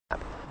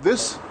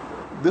This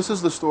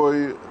is the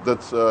story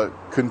that's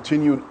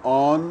continued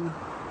on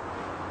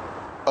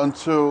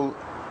until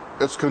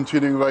it's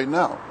continuing right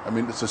now. I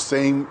mean, it's the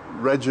same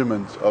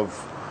regiment of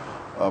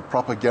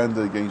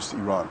propaganda against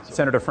Iran.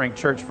 Senator Frank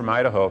Church from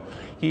Idaho,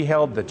 he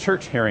held the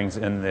church hearings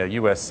in the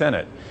U.S.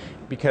 Senate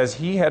because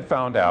he had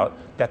found out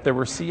that there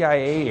were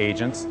CIA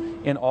agents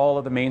in all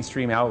of the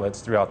mainstream outlets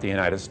throughout the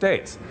United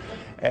States.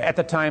 At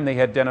the time, they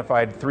had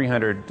identified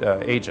 300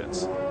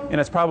 agents, and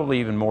it's probably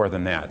even more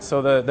than that.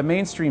 So the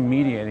mainstream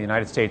media in the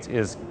United States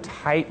is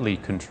tightly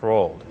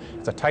controlled.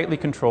 It's a tightly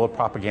controlled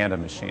propaganda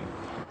machine.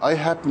 I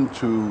happened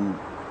to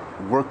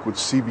work with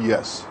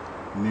CBS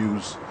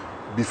News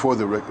before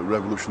the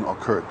revolution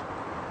occurred.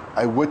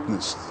 I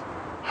witnessed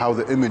how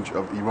the image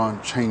of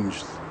Iran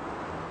changed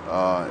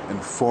in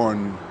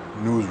foreign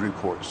news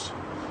reports.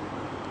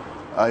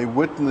 I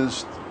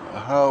witnessed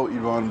how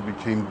Iran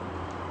became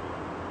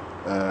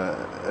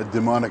a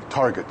demonic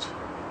target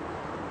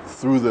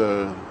through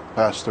the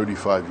past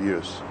 35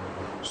 years.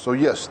 So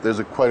yes, there's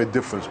quite a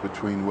difference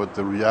between what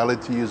the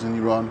reality is in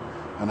Iran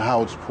and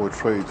how it's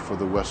portrayed for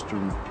the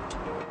Western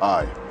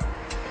eye.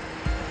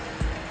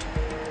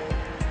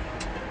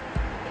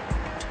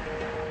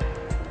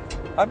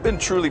 I've been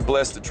truly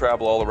blessed to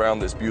travel all around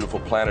this beautiful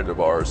planet of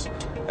ours,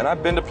 and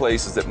I've been to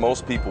places that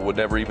most people would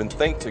never even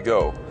think to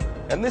go.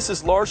 And this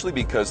is largely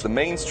because the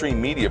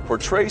mainstream media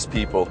portrays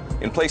people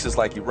in places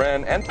like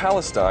Iran and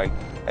Palestine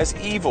as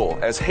evil,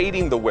 as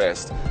hating the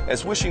West,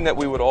 as wishing that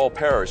we would all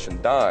perish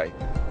and die.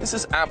 This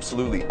is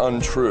absolutely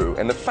untrue,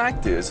 and the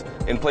fact is,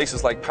 in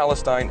places like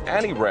Palestine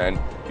and Iran,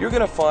 you're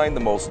going to find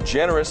the most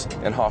generous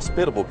and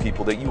hospitable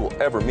people that you will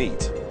ever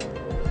meet.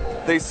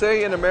 They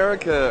say in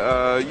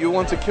America, you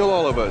want to kill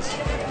all of us.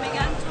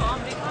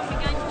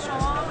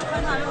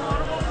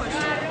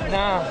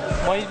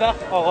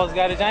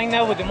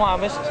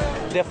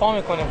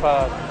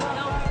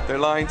 They're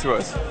lying to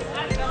us.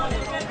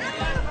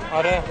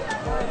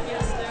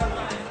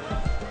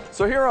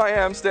 So here I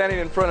am standing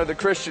in front of the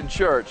Christian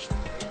church.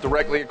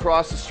 Directly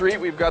across the street,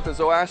 we've got the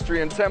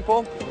Zoroastrian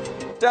temple.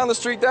 Down the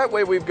street that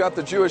way, we've got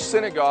the Jewish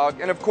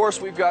synagogue. And of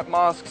course, we've got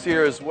mosques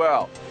here as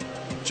well.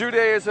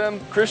 Judaism,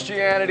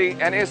 Christianity,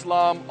 and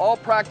Islam all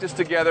practiced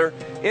together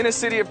in a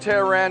city of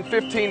Tehran,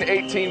 15 to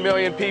 18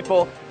 million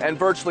people, and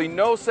virtually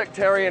no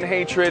sectarian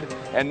hatred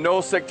and no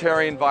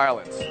sectarian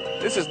violence.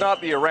 This is not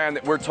the Iran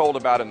that we're told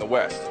about in the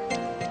West.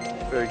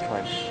 Very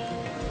kind.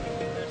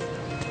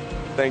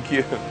 Thank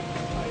you.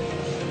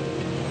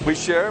 We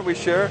share, we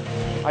share.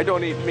 I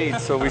don't eat meat,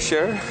 so we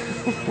share.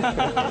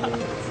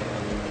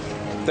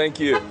 Thank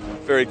you.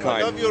 Very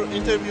kind. I love your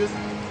interviews.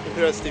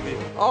 TV.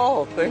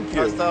 Oh, thank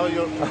you.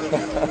 Your...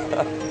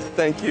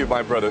 Thank you,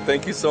 my brother.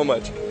 Thank you so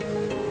much.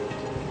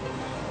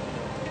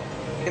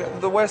 You know,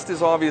 the West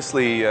is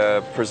obviously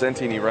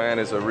presenting Iran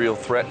as a real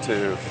threat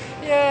to...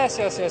 Yes.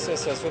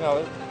 You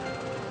know.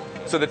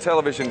 So the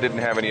television didn't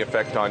have any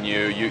effect on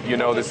you. You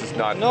know this is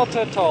not... Not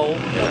at all.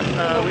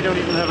 We don't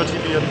even have a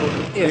TV at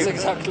home. Yes,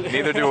 exactly.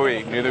 Neither do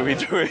we. Neither we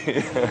do we.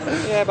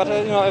 Yeah, but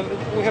you know,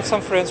 we have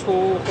some friends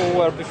who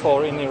were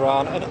before in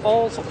Iran, and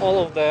also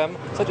all of them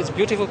said it's a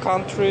beautiful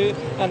country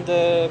and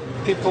the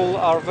people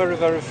are very,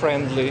 very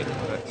friendly.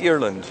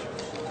 Ireland.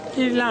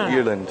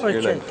 Ireland. Okay,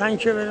 Ireland.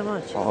 Thank you very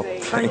much. Oh,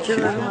 thank you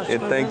very much.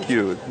 Thank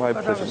you. It's my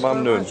pleasure.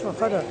 Mamnoon.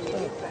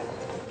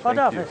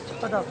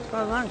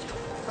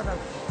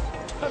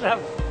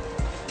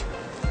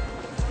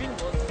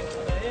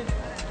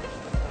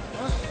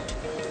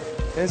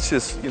 It's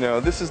just, you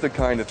know, this is the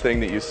kind of thing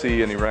that you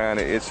see in Iran.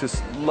 It's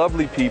just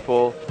lovely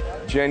people,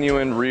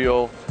 genuine,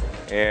 real,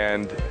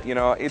 and, you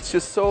know, it's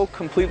just so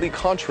completely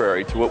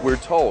contrary to what we're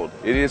told.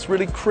 It is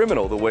really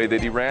criminal the way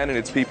that Iran and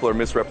its people are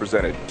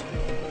misrepresented.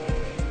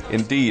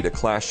 Indeed, a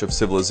clash of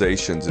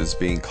civilizations is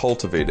being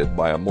cultivated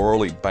by a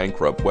morally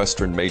bankrupt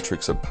Western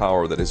matrix of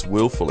power that is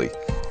willfully,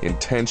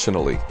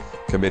 intentionally,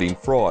 committing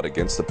fraud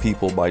against the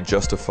people by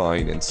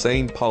justifying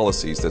insane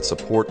policies that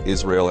support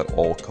Israel at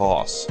all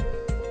costs.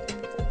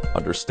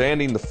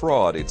 Understanding the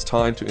fraud, it's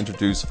time to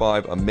introduce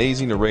 5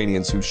 amazing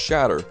Iranians who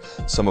shatter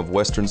some of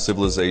Western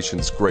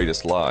civilization's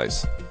greatest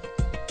lies.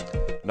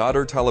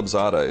 Nader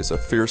Talibzadeh is a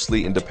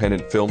fiercely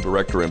independent film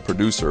director and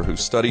producer who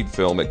studied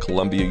film at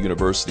Columbia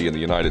University in the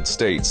United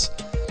States.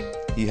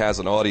 He has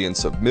an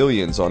audience of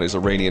millions on his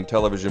Iranian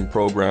television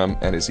program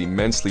and is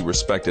immensely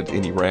respected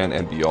in Iran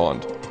and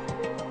beyond.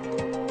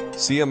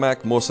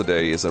 Siamak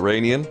Mossadegh is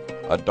Iranian,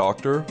 a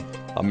doctor,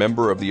 a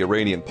member of the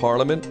Iranian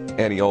parliament,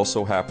 and he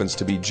also happens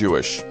to be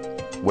Jewish.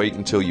 Wait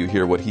until you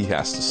hear what he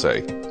has to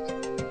say.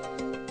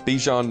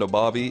 Bijan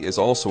Nobavi is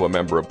also a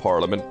member of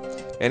parliament,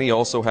 and he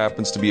also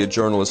happens to be a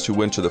journalist who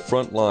went to the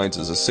front lines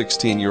as a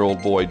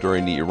 16-year-old boy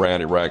during the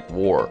Iran-Iraq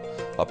War,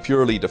 a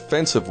purely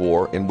defensive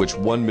war in which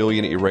 1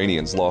 million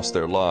Iranians lost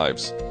their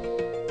lives.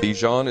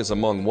 Bijan is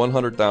among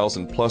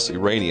 100,000 plus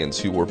Iranians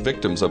who were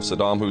victims of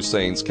Saddam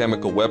Hussein's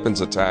chemical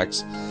weapons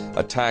attacks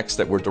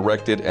that were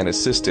directed and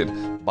assisted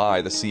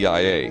by the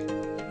CIA.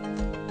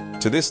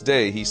 To this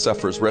day, he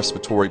suffers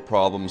respiratory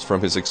problems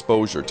from his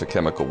exposure to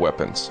chemical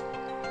weapons.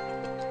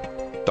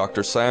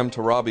 Dr. Sam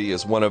Tarabi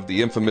is one of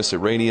the infamous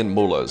Iranian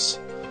mullahs.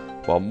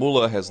 While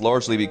mullah has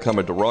largely become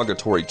a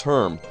derogatory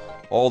term,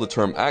 all the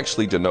term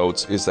actually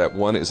denotes is that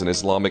one is an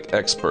Islamic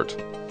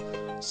expert.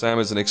 Sam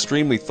is an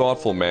extremely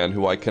thoughtful man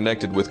who I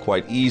connected with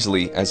quite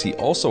easily, as he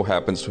also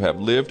happens to have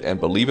lived and,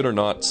 believe it or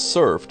not,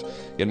 surfed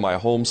in my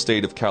home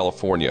state of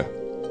California.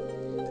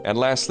 And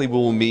lastly, we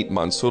will meet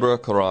Mansoura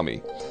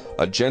Karami,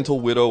 a gentle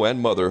widow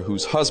and mother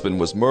whose husband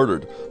was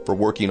murdered for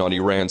working on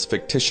Iran's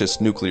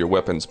fictitious nuclear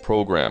weapons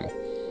program.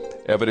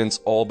 Evidence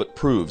all but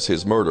proves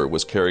his murder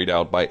was carried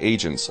out by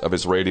agents of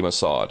Israeli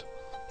Mossad.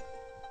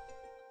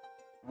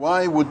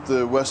 Why would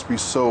the West be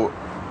so,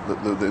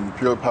 the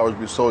imperial powers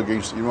be so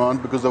against Iran?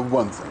 Because of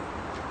one thing.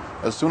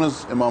 As soon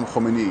as Imam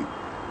Khomeini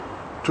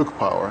took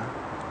power,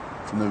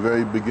 from the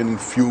very beginning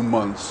few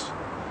months,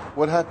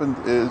 what happened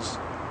is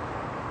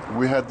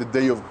we had the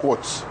day of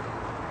Quds,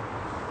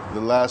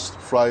 the last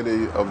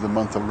Friday of the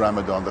month of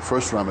Ramadan, the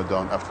first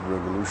Ramadan after the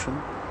revolution,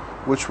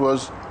 which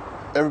was,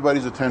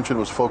 everybody's attention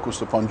was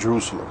focused upon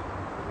Jerusalem.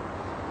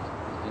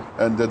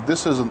 And that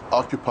this is an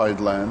occupied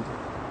land,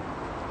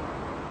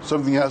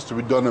 something has to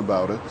be done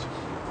about it.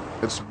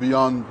 It's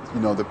beyond,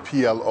 the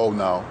PLO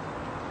now.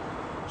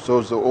 So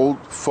it's the old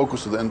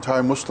focus of the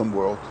entire Muslim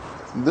world.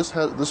 And this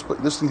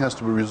thing has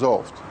to be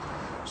resolved.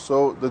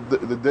 So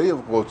the day of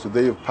Quds, the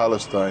day of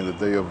Palestine, the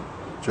day of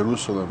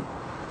Jerusalem,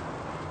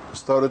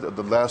 started at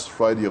the last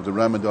Friday of the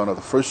Ramadan of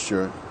the first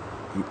year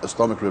the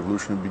Islamic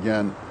Revolution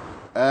began,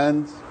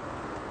 and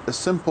a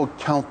simple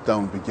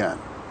countdown began.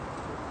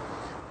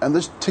 And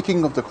this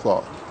ticking of the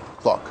clock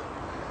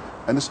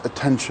and this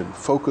attention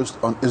focused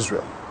on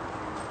Israel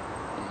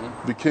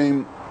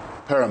became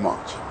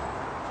paramount.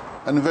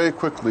 And very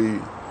quickly,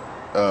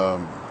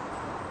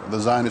 the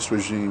Zionist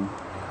regime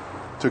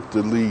took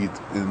the lead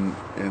in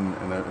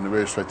a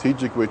very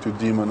strategic way to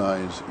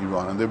demonize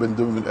Iran, and they've been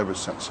doing it ever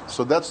since.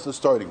 So that's the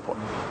starting point.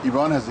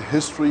 Iran has a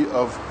history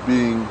of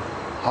being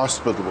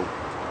hospitable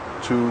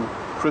to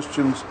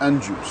Christians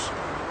and Jews.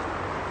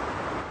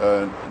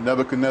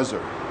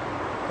 Nebuchadnezzar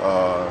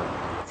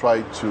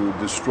tried to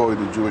destroy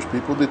the Jewish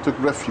people. They took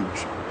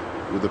refuge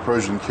with the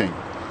Persian king.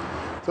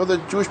 So the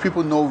Jewish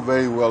people know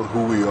very well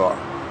who we are.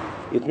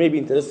 It may be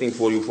interesting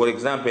for you. For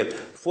example,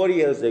 4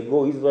 years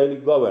ago, Israeli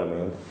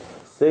government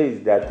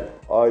says that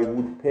I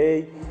would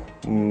pay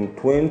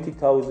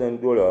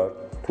 $20,000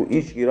 to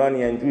each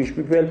Iranian Jewish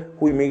people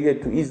who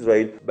immigrated to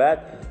Israel,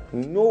 but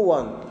no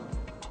one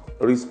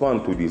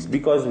responds to this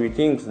because we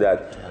think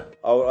that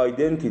our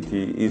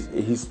identity is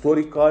a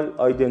historical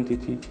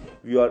identity.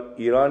 We are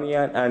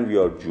Iranian and we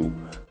are Jew,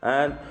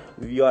 and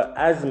we are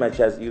as much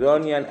as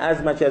Iranian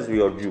as much as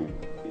we are Jew.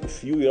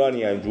 If you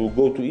Iranian Jew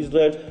go to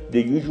Israel,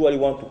 they usually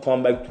want to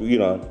come back to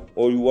Iran,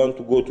 or you want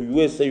to go to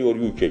USA or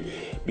UK,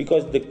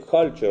 because the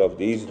culture of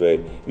the Israel,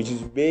 which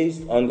is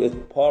based on a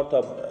part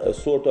of a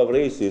sort of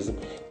racism,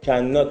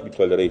 cannot be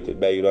tolerated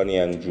by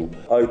Iranian Jew.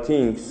 I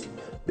think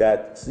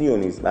that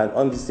Zionism and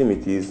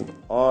anti-Semitism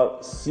are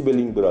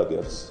sibling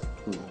brothers.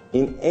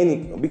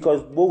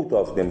 Because both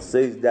of them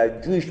say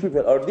that Jewish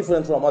people are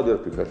different from other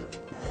people.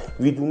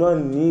 We do not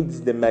need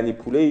the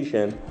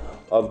manipulation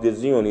of the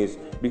Zionists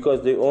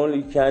because they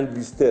only can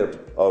disturb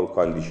our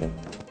condition.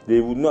 They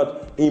would not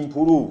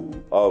improve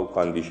our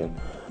condition.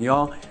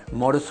 یا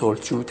ما رو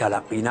صلحجو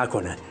تلقی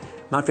نکنه.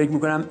 من فکر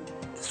میکنم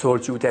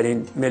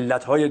صلحجوترین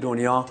ملت‌های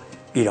دنیا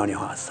ایرانی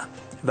ها هستن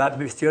و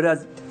بسیاری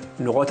از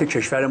نقاط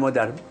کشور ما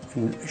در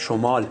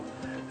شمال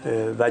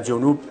و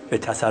جنوب به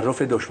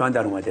تصرف دشمن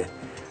در اومده.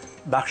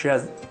 بخشی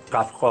از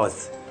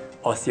قفقاز،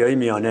 آسیای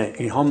میانه،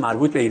 اینها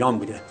مربوط به ایران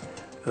بوده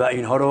و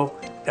اینها رو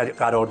در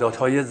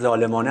قراردادهای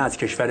ظالمانه از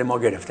کشور ما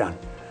گرفتن.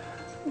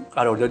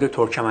 قرارداد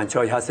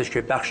ترکمنچای هستش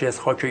که بخشی از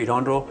خاک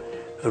ایران رو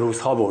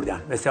روس‌ها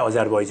بردن، مثل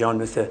آذربایجان،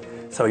 مثل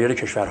سایر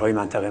کشورهای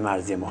منطقه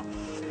مرزی ما.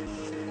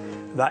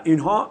 و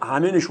اینها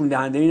همه نشون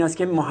دهنده این است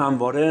که ما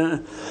همواره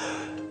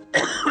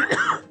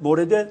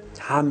مورد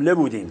حمله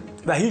بودیم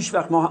و هیچ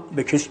وقت ما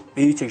به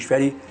هیچ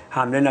کشوری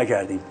حمله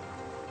نکردیم.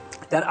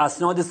 در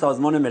اسناد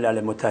سازمان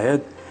ملل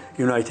متحد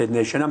یونایتد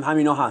نیشن هم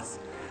همینا هست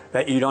و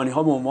ایرانی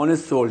ها به عنوان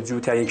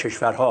صلحجوترین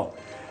کشورها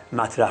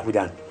مطرح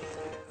بودن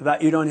و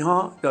ایرانی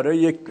ها دارای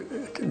یک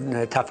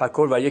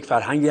تفکر و یک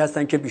فرهنگی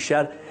هستن که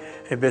بیشتر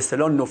به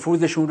اصطلاح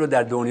نفوذشون رو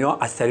در دنیا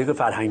از طریق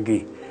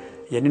فرهنگی،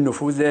 یعنی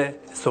نفوذ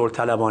صلح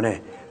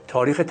طلبانه.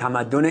 تاریخ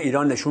تمدن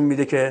ایران نشون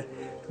میده که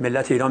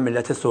ملت ایران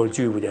ملت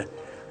صلحجویی بوده.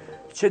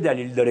 چه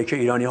دلیل داره که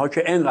ایرانی ها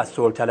که انقدر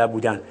صلح طلب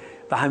بودن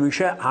و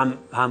همیشه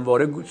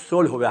همواره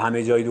صلح رو به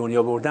همه جای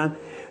دنیا بردن،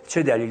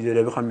 چه دلیلی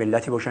داره بخوان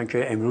ملتی باشن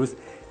که امروز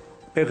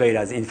به غیر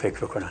از این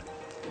فکر کنن؟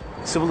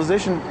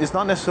 Civilization is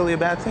not necessarily a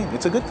bad thing.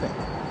 It's a good thing.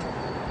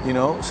 You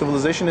know,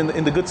 civilization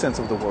in the good sense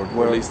of the word.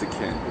 Or at least it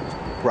can.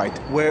 Right.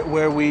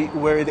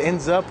 Where it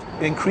ends up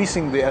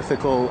increasing the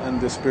ethical and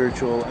the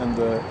spiritual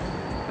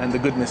and the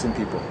goodness in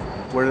people.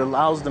 Where it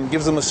allows them,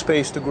 gives them a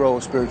space to grow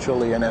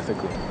spiritually and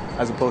ethically,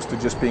 as opposed to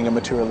just being a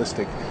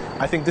materialistic.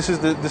 I think this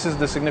is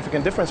the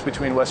significant difference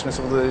between Western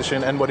civilization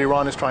and what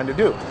Iran is trying to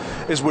do,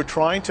 is we're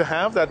trying to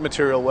have that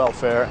material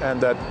welfare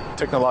and that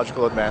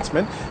technological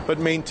advancement, but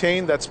maintain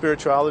that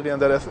spirituality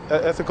and that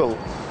ethical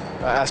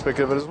aspect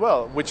of it as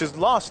well, which is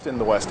lost in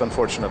the West,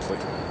 unfortunately.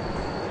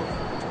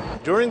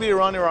 During the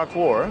Iran-Iraq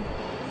war,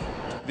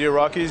 the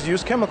Iraqis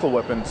used chemical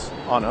weapons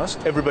on us.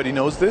 Everybody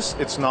knows this.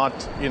 It's not,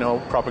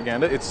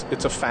 propaganda.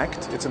 It's a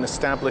fact. It's an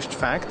established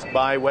fact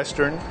by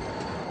Western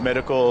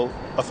medical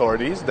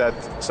authorities that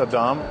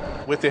Saddam,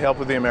 with the help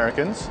of the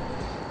Americans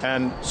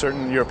and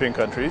certain European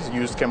countries,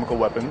 used chemical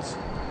weapons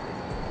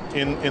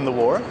in the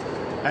war.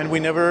 And we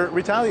never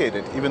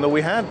retaliated, even though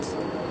we had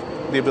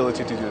the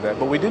ability to do that.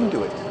 But we didn't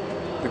do it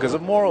because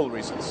of moral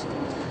reasons.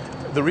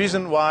 The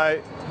reason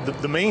why,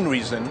 the main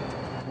reason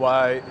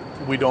why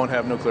we don't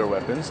have nuclear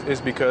weapons is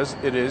because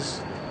it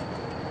is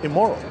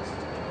immoral.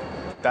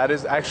 That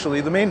is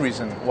actually the main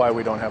reason why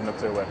we don't have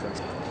nuclear weapons.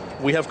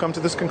 We have come to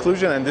this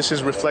conclusion, and this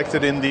is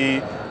reflected in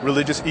the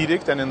religious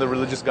edict and in the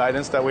religious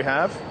guidance that we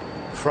have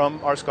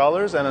from our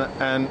scholars,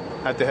 and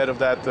at the head of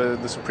that,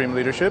 the supreme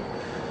leadership,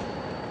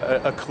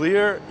 a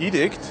clear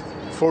edict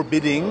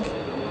forbidding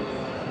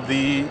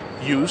the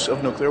use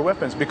of nuclear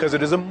weapons because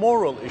it is a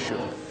moral issue.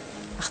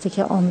 وقتی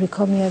که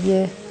آمریکا میاد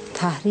یه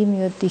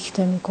تحریم رو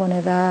دیکته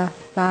میکنه و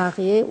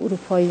بقیه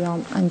اروپایی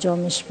هم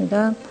انجامش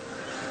میدن،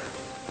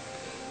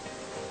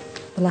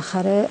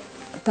 بالاخره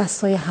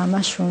دستای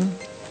همشون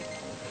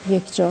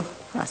یک جا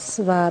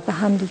هست و به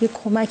همدیگه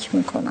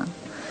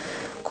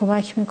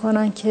کمک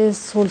میکنن که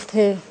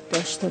سلطه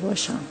داشته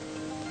باشن.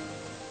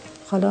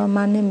 حالا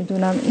من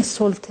نمیدونم این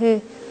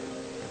سلطه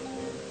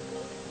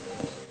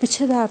به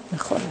چه درد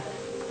میخوره؟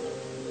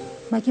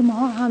 مگه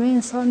ما همه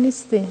انسان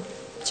نیستیم؟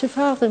 چه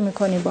فرقی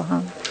میکنی با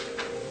هم؟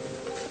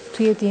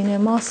 توی دین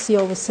ما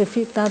سیاه و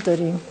سفید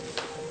نداریم،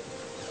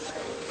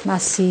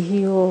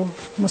 مسیحی و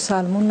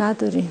مسلمون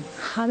نداریم،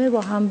 همه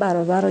با هم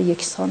برابر و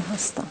یکسان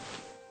هستن.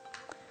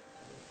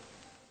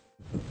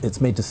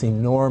 It's made to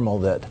seem normal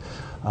that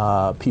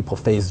people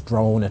face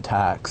drone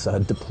attacks,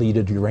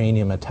 depleted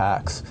uranium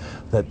attacks,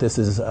 that this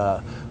is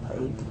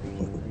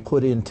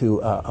put into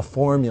a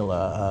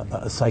formula,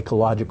 a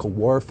psychological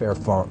warfare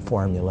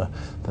formula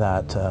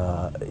that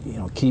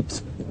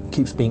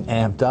keeps being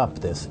amped up,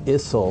 this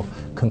ISIL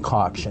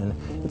concoction.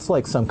 It's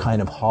like some kind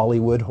of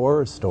Hollywood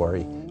horror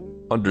story.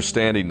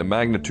 Understanding the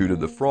magnitude of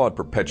the fraud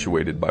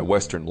perpetuated by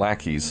Western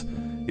lackeys,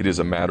 it is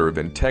a matter of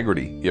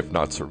integrity, if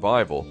not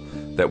survival,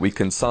 that we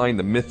consign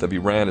the myth of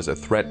Iran as a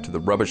threat to the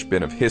rubbish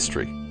bin of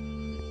history.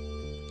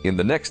 In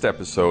the next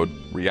episode,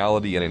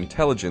 reality and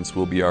intelligence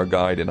will be our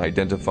guide in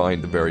identifying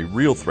the very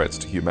real threats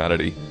to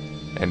humanity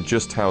and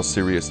just how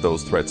serious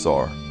those threats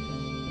are.